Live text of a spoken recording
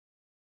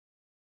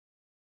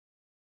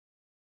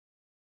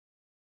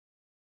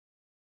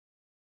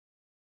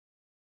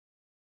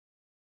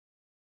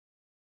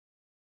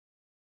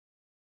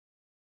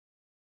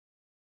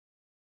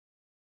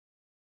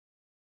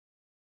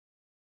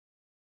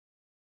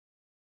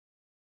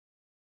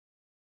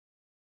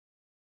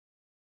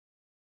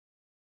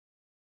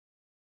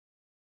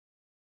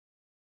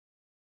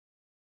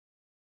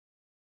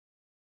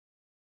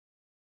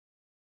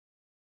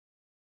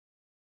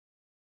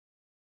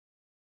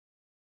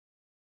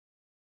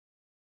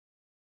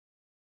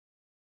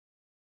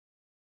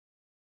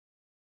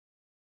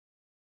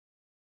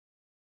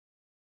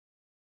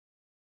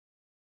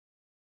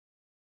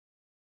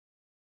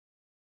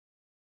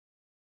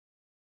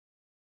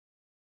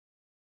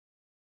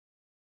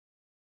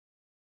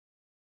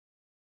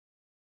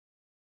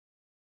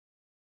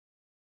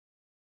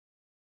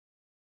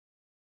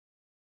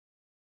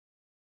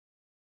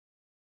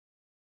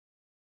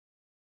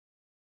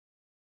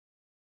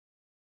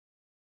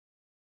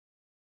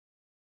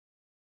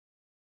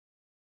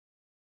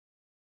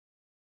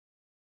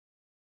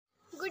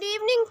Good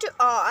evening to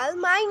all.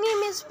 My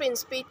name is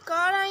Prince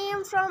Pitkar. I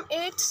am from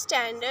 8th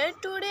standard.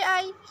 Today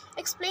I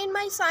explain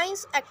my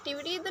science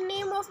activity. The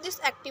name of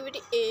this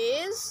activity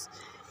is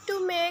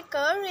to make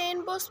a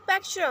rainbow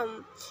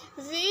spectrum.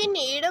 We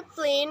need a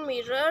plain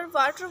mirror,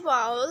 water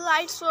bowl,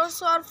 light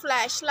source or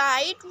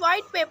flashlight,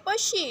 white paper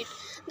sheet.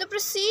 The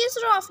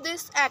procedure of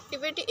this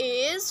activity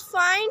is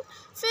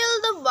fill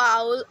the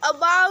bowl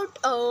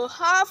about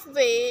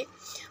halfway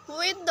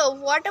with the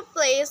water.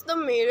 Place the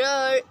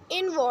mirror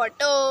in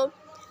water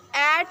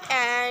at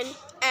an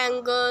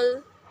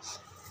angle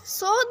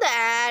so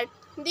that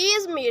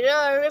these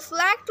mirrors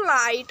reflect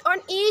light on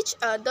each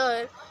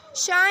other.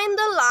 Shine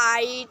the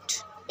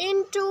light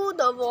into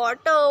the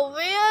water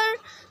where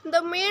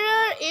the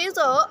mirror is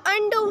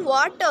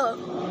underwater.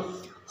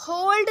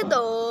 Hold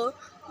the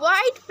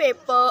white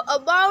paper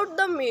about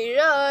the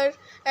mirror.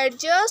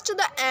 Adjust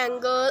the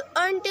angle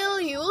until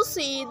you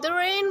see the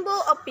rainbow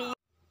appear.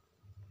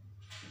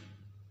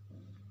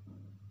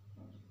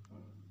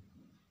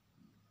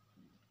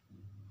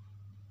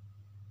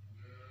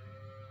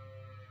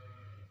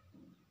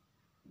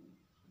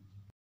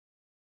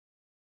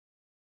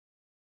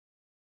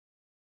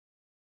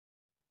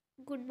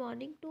 Good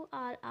morning to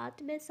आल।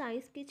 आज मैं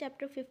science की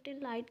chapter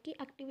 15 light की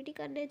activity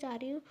करने जा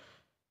रही हूँ।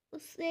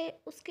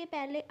 उसके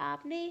पहले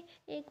आपने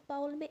एक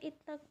बाउल में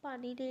इतना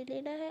पानी ले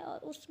लेना है और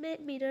उसमें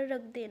मिरर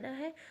रख देना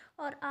है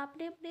और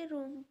आपने अपने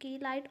रूम की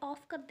लाइट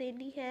ऑफ कर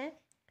देनी है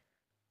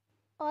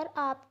और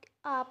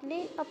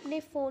आपने अपने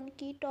फ़ोन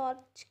की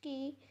टॉर्च की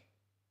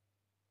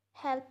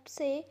हेल्प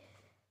से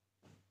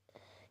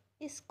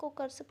इसको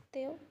कर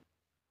सकते हो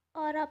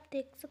और आप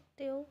देख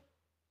सकते हो